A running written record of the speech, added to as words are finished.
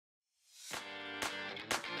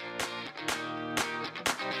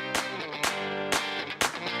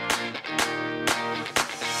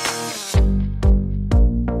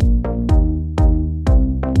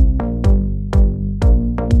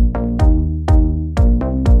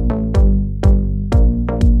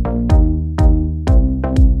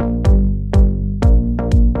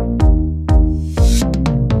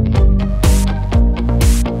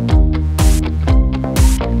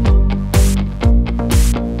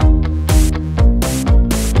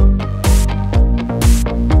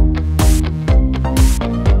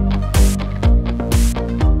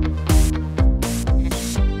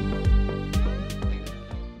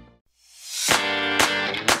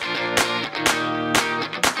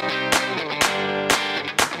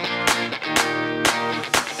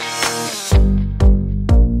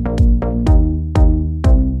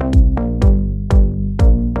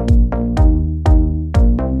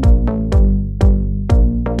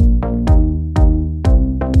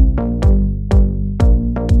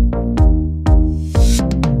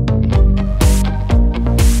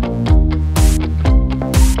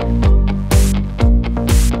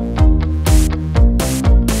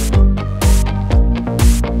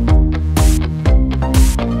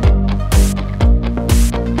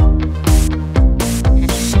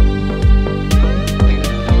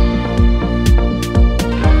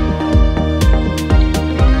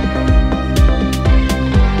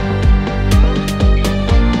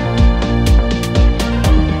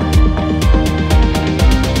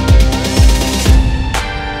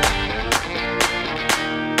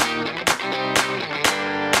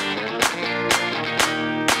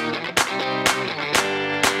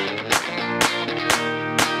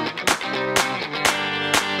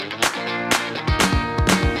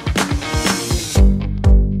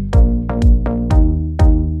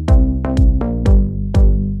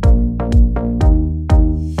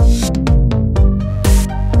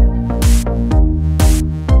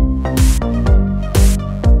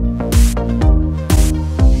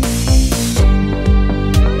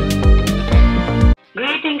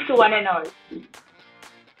one and all.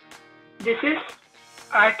 This is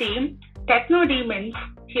our team, Techno Demons,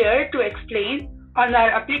 here to explain on our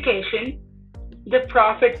application, the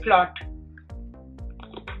profit plot.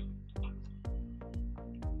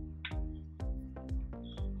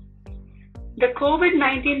 The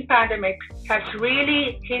COVID-19 pandemic has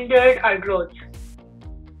really hindered our growth.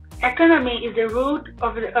 Economy is the root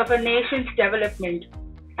of a nation's development,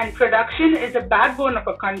 and production is the backbone of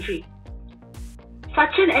a country.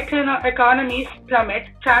 Such an economy's plummet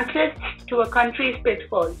translates to a country's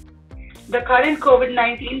pitfall. The current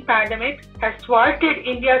COVID-19 pandemic has thwarted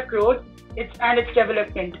India's growth and its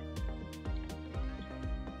development.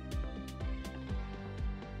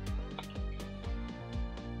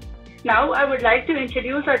 Now I would like to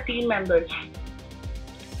introduce our team members.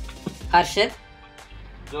 Harshit,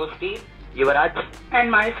 Josti, Yuvraj, and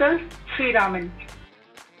myself, Sri Raman.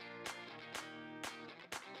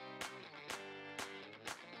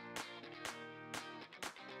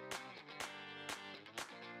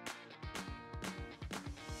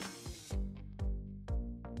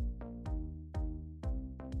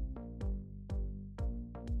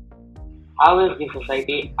 how is the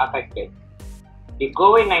society affected? The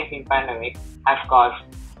COVID-19 pandemic has caused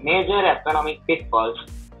major economic pitfalls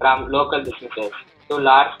from local businesses to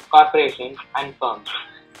large corporations and firms.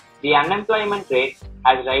 The unemployment rate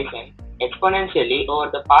has risen exponentially over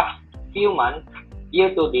the past few months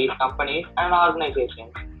due to these companies and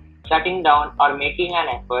organizations shutting down or making an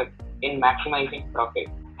effort in maximizing profit.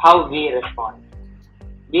 How we respond?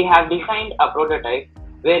 We have designed a prototype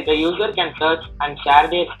where the user can search and share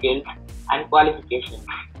their skills and qualifications.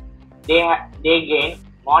 They gain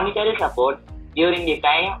monetary support during the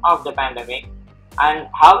time of the pandemic and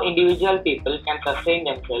how individual people can sustain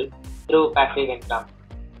themselves through passive income.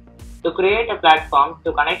 To create a platform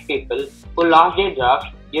to connect people who lost their jobs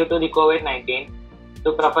due to the COVID-19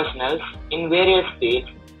 to professionals in various fields,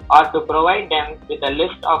 or to provide them with a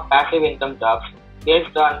list of passive income jobs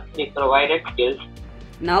based on the provided skills.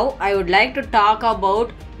 now I would like to talk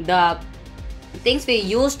about the things we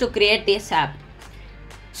use to create this app.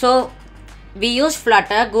 So we use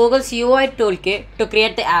Flutter, Google's UI toolkit, to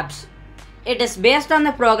create the apps. It is based on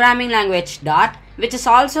the programming language Dart, which is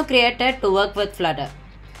also created to work with Flutter.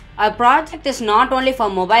 Our project is not only for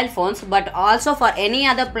mobile phones but also for any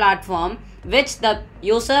other platform which the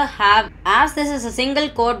user have. As this is a single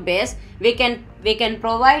code base, we can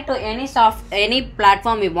provide to any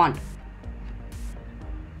platform we want.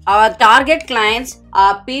 Our target clients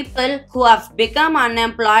are people who have become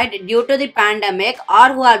unemployed due to the pandemic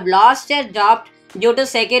or who have lost their job due to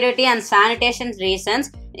security and sanitation reasons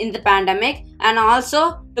in the pandemic, and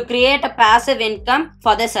also to create a passive income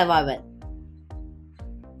for their survival.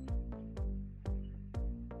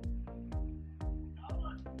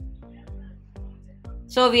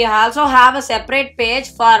 So we also have a separate page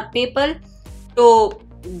for people to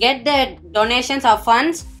get their donations or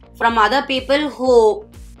funds from other people who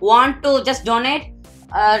want to just donate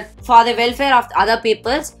for the welfare of other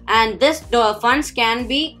peoples, and this funds can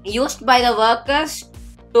be used by the workers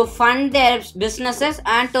to fund their businesses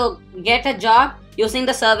and to get a job using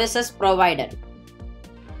the services provided.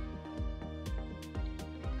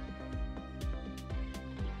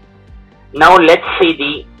 Now let's see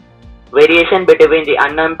the variation between the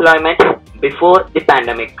unemployment before the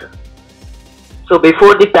pandemic. So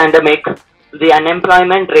before the pandemic, the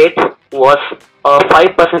unemployment rate was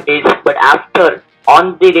 5%, but after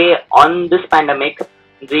on this pandemic,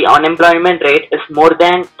 the unemployment rate is more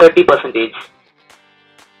than 30%.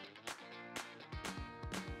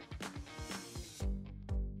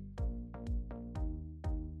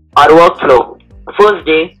 Our workflow. First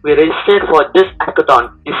day, we registered for this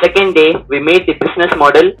hackathon. The second day, we made the business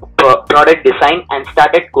model, product design, and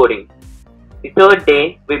started coding. The third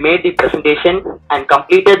day, we made the presentation and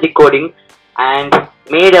completed the coding and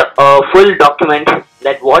made a full document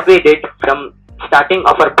that what we did from starting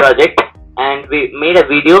of our project, and we made a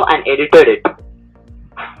video and edited it.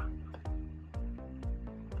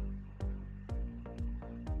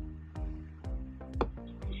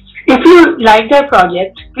 If you liked our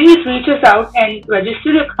project, please reach us out and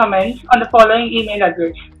register your comments on the following email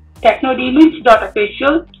address: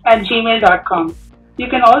 technodemons.official@gmail.com. You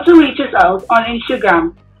can also reach us out on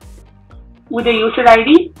Instagram with the user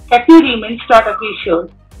ID technodemons.official.